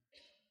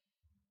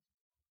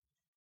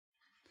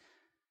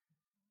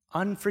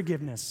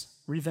 Unforgiveness,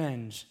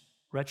 revenge,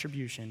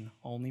 retribution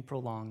only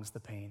prolongs the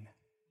pain.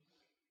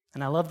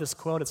 And I love this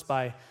quote. It's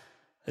by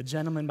a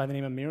gentleman by the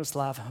name of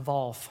Miroslav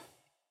Volf.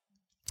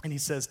 And he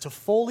says,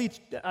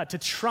 to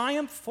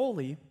triumph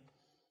fully,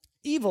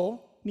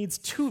 evil needs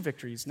two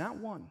victories, not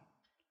one.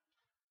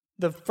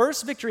 The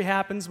first victory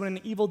happens when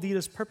an evil deed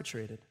is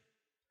perpetrated.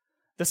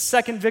 The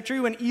second victory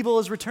when evil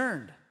is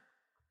returned.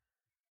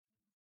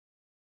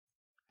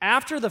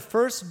 After the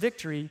first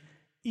victory,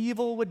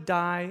 evil would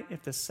die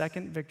if the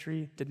second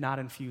victory did not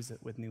infuse it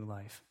with new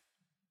life.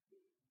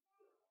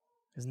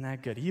 Isn't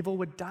that good? Evil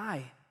would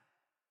die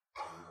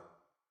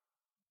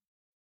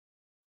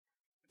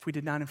if we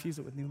did not infuse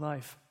it with new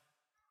life.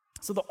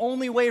 So the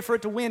only way for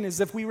it to win is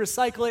if we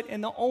recycle it,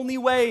 and the only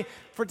way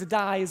for it to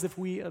die is if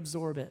we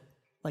absorb it,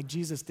 like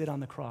Jesus did on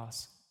the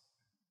cross.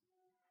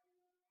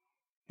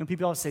 You know,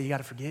 people always say, you got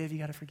to forgive, you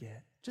got to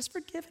forget. Just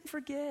forgive and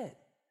forget.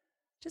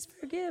 Just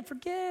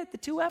forget the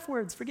two F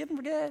words, forgive and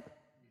forget.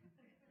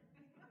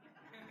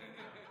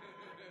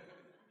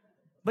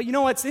 But you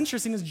know what's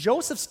interesting is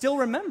Joseph still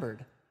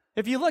remembered.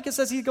 If you look, it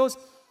says he goes,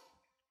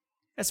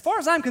 as far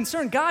as I'm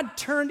concerned, God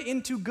turned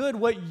into good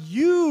what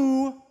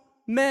you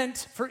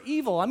meant for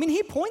evil. I mean,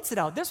 he points it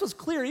out. This was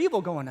clear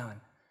evil going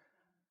on.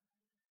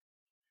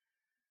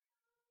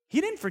 He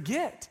didn't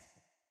forget.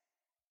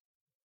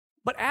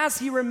 But as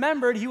he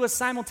remembered, he was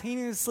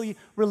simultaneously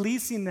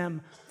releasing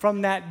them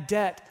from that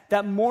debt,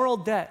 that moral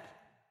debt.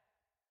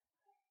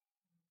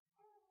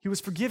 He was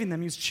forgiving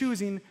them. He was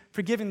choosing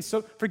forgiveness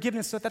so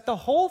that the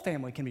whole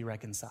family can be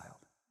reconciled.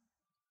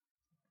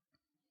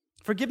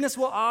 Forgiveness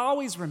will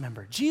always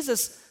remember.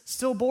 Jesus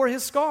still bore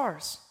his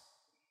scars.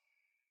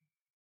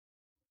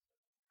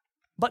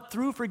 But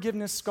through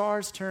forgiveness,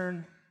 scars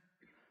turn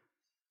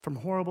from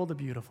horrible to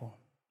beautiful,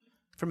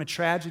 from a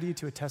tragedy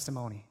to a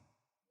testimony.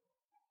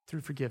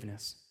 Through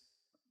forgiveness.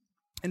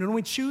 And when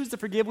we choose to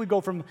forgive, we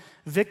go from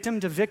victim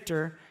to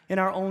victor in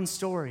our own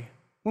story.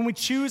 When we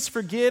choose to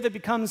forgive, it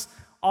becomes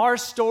our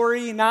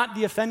story, not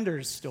the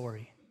offender's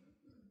story.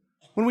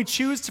 When we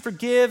choose to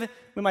forgive,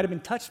 we might have been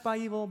touched by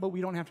evil, but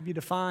we don't have to be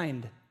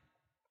defined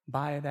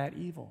by that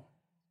evil.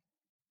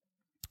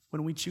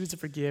 When we choose to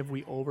forgive,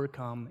 we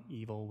overcome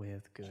evil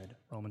with good.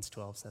 Romans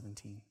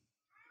 12:17.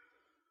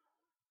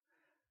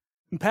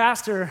 And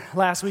Pastor,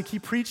 last week, he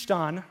preached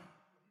on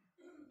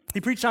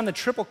the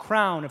triple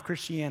crown of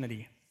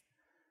Christianity.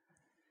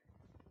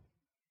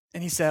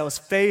 And he said it was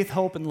faith,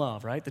 hope, and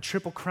love, right? The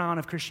triple crown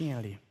of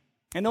Christianity.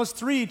 And those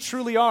three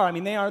truly are,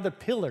 they are the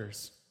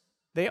pillars.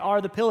 They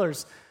are the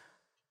pillars.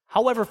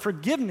 However,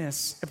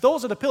 forgiveness, if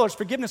those are the pillars,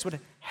 forgiveness would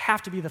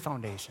have to be the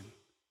foundation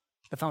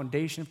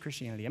of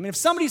Christianity. If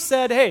somebody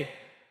said, hey,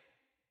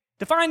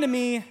 define to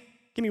me,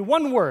 give me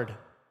one word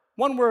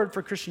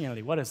for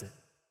Christianity, what is it?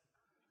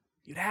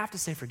 You'd have to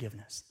say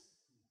forgiveness.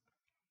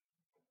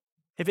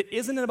 If it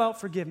isn't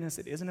about forgiveness,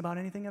 it isn't about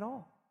anything at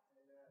all.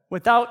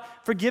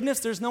 Without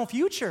forgiveness, there's no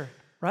future,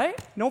 right?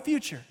 No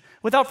future.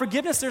 Without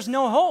forgiveness, there's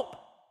no hope.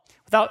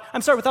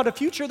 Without a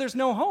future, there's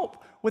no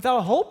hope.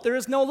 Without hope, there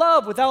is no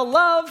love. Without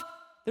love,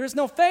 there is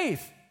no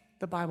faith.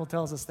 The Bible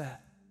tells us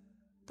that.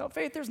 Without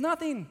faith, there's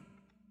nothing.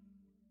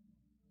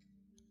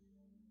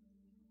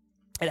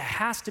 It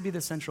has to be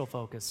the central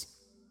focus.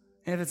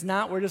 And if it's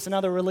not, we're just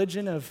another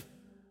religion of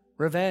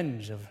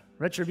revenge, of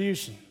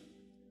retribution,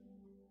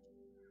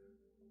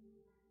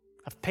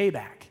 of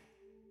payback.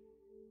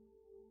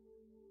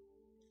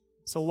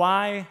 So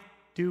why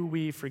do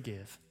we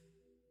forgive?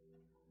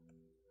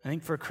 I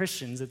think for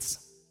Christians, it's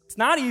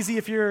not easy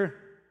if you're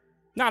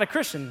not a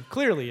Christian,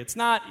 clearly. It's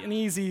not an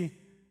easy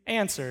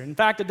answer. In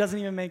fact, it doesn't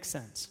even make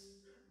sense.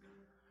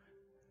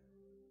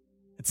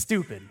 It's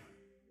stupid.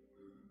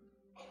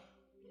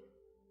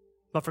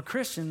 But for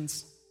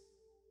Christians,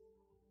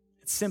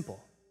 it's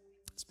simple.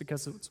 It's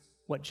because it's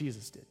what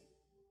Jesus did.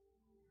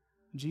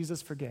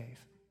 Jesus forgave.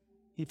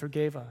 He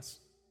forgave us.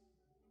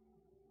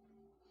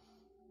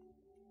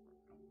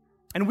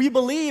 And we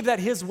believe that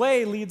his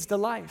way leads to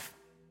life.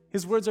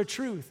 His words are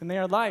truth, and they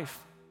are life.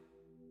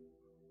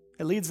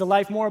 It leads to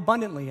life more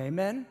abundantly,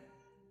 amen?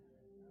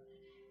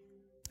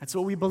 That's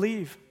what we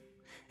believe.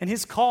 And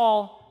his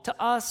call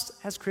to us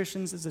as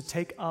Christians is to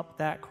take up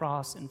that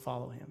cross and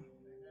follow him.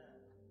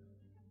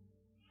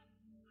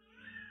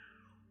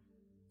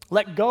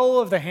 Let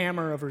go of the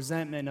hammer of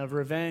resentment, of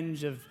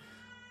revenge, of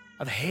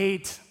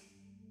hate,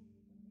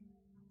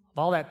 of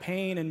all that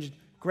pain, and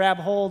grab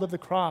hold of the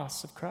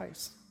cross of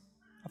Christ,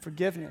 of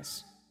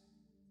forgiveness,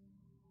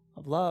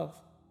 of love,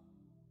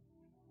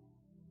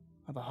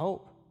 of a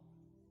hope.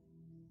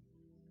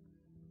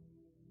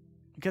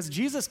 Because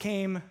Jesus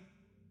came,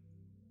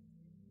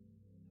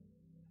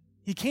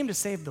 he came to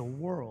save the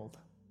world,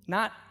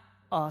 not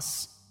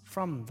us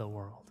from the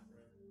world.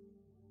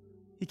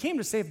 He came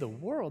to save the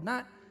world,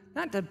 not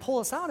to pull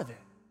us out of it.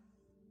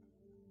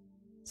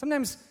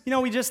 Sometimes,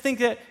 we just think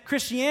that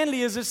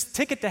Christianity is this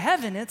ticket to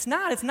heaven. It's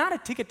not. It's not a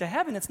ticket to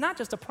heaven. It's not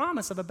just a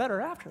promise of a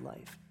better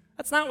afterlife.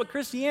 That's not what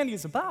Christianity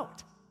is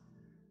about.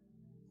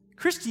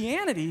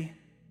 Christianity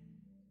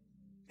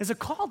is a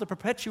call to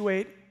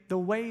perpetuate the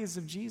ways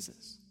of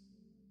Jesus,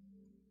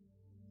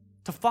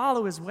 to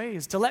follow his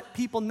ways, to let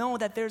people know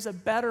that there's a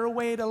better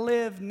way to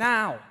live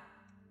now.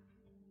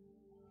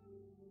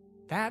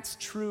 That's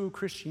true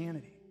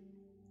Christianity.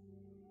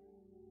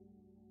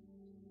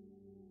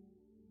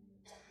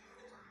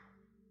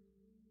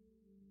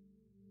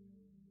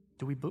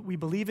 Do we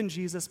believe in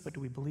Jesus, but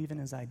do we believe in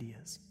his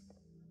ideas?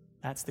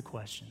 That's the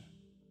question.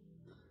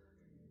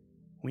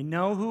 We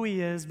know who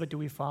he is, but do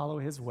we follow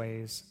his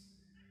ways?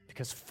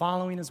 Because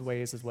following his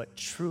ways is what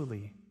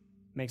truly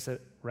makes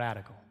it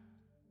radical,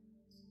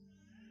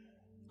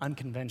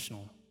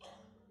 unconventional,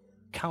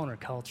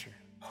 counterculture,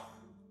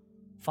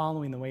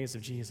 following the ways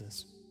of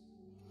Jesus.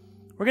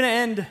 We're going to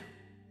end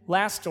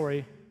last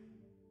story,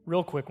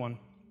 real quick one,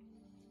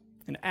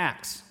 in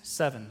Acts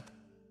 7.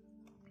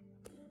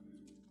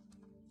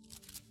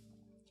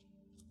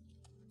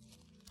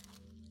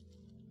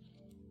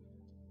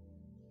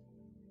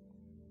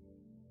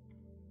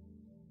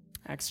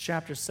 Acts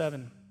chapter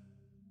 7.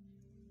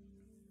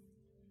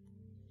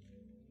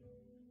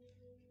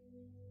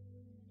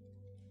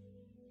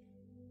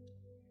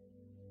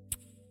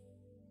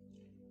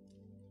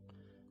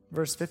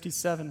 Verse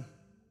 57.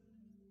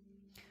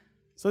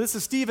 So this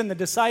is Stephen, the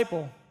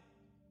disciple.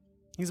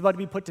 He's about to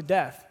be put to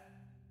death.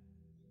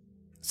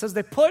 It says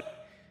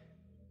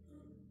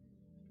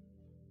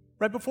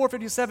right before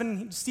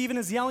 57, Stephen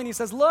is yelling. He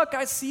says, "Look,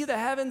 I see the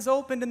heavens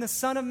opened and the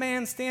Son of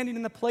Man standing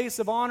in the place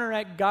of honor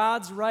at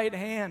God's right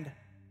hand."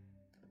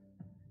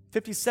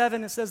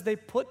 57, it says, they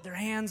put their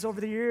hands over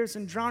their ears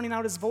and drowning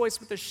out his voice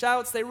with their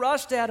shouts, they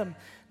rushed at him.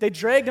 They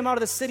dragged him out of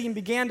the city and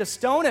began to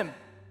stone him.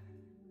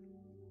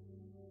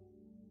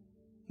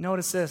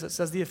 Notice this. It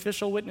says the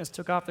official witness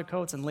took off their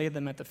coats and laid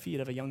them at the feet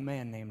of a young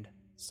man named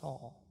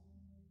Saul.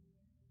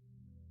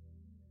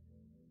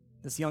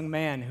 This young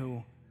man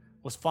who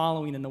was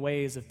following in the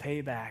ways of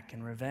payback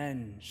and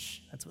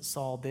revenge. That's what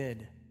Saul did.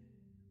 And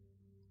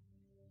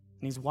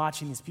he's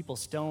watching these people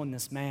stone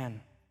this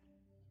man.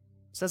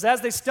 It says,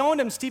 as they stoned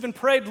him, Stephen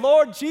prayed,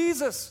 "Lord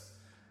Jesus,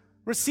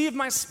 receive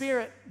my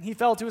spirit." He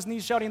fell to his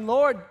knees shouting,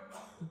 "Lord,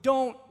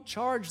 don't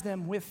charge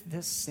them with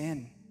this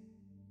sin."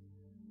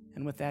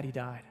 And with that, he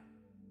died.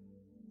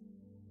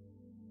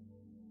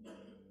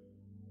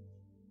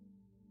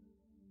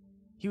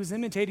 He was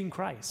imitating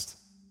Christ.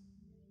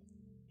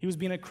 He was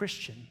being a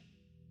Christian.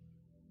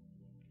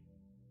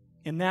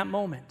 In that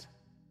moment,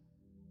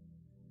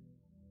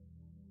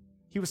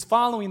 he was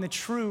following the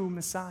true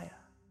Messiah.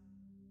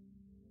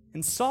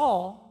 And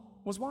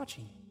Saul was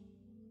watching.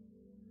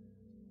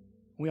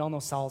 We all know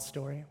Saul's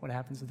story, what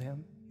happens with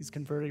him. He's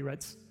converted,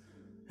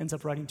 ends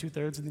up writing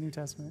 2/3 of the New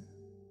Testament.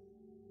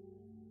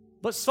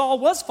 But Saul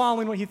was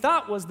following what he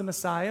thought was the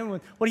Messiah,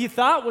 what he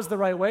thought was the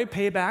right way,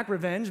 payback,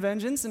 revenge,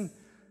 vengeance, and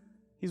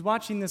he's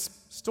watching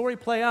this story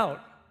play out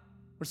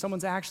where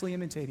someone's actually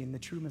imitating the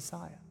true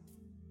Messiah.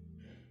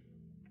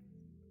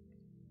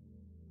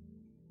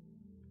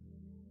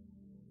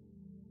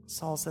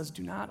 Saul says,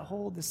 "Do not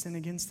hold the sin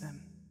against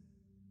them."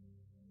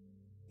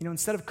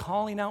 Instead of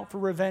calling out for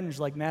revenge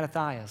like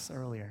Mattathias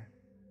earlier,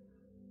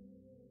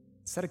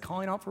 instead of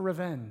calling out for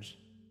revenge,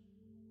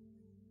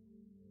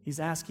 he's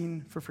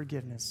asking for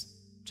forgiveness,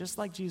 just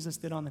like Jesus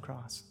did on the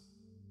cross.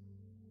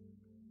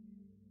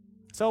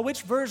 So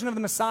which version of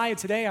the Messiah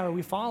today are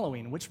we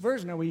following? Which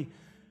version are we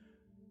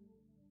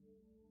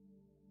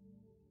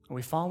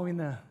following?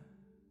 The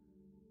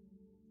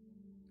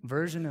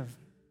version of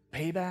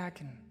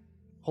payback and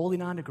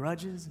holding on to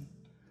grudges and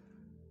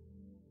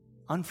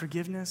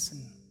unforgiveness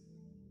and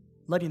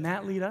letting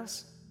that lead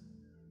us?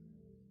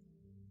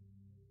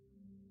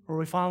 Or are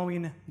we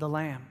following the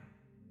Lamb?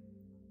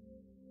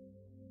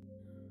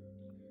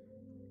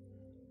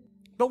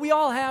 But we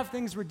all have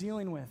things we're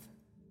dealing with.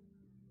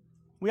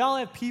 We all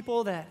have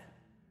people that,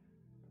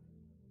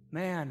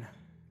 man,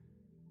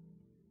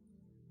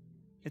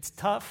 it's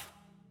tough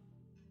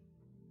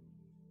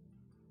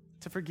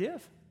to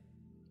forgive.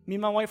 Me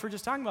and my wife were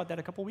just talking about that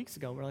a couple weeks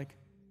ago. We're like,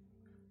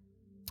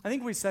 I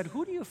think we said,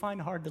 who do you find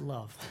hard to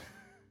love?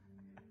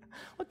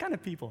 What kind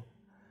of people?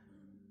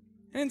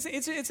 And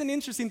it's an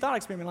interesting thought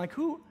experiment. Like,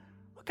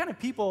 what kind of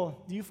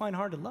people do you find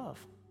hard to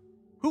love?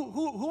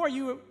 Who are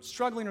you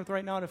struggling with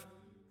right now to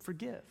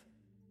forgive?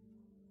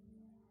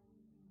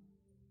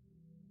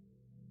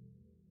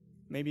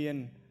 Maybe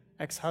an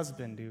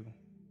ex-husband who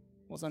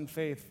was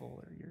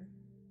unfaithful, or your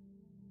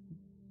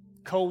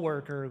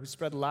coworker who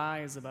spread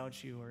lies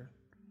about you, or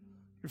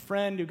your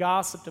friend who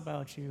gossiped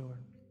about you, or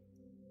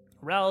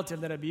a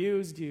relative that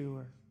abused you,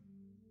 or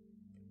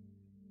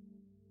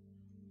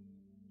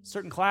a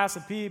certain class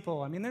of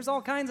people. There's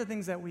all kinds of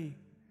things that we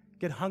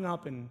get hung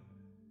up and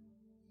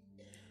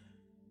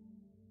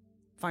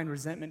find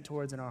resentment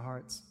towards in our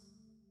hearts.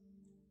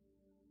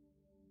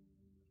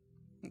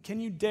 Can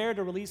you dare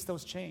to release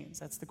those chains?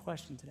 That's the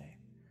question today.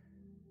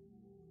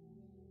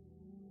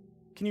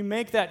 Can you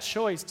make that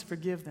choice to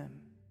forgive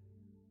them?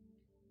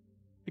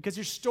 Because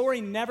your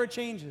story never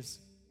changes.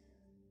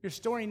 Your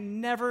story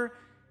never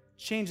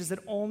changes. It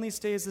only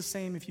stays the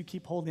same if you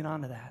keep holding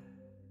on to that,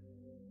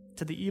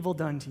 to the evil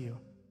done to you.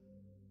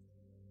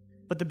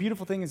 But the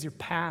beautiful thing is your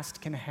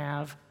past can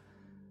have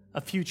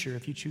a future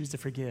if you choose to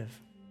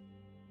forgive.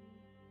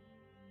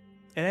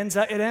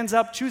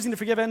 Choosing to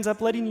forgive ends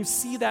up letting you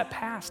see that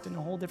past in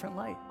a whole different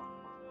light.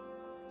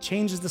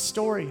 Changes the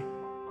story,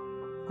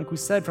 like we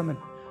said, from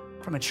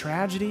a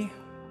tragedy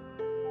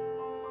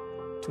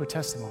to a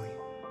testimony.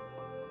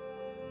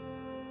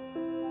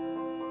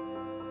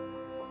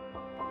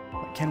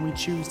 can we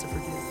choose to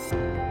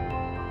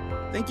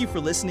forgive? Thank you for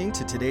listening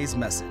to today's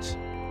message.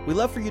 We'd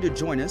love for you to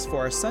join us for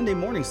our Sunday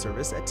morning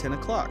service at 10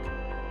 o'clock.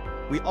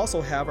 We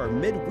also have our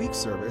midweek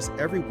service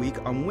every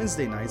week on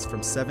Wednesday nights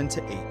from 7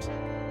 to 8.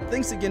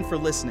 Thanks again for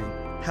listening.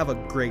 Have a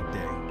great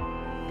day.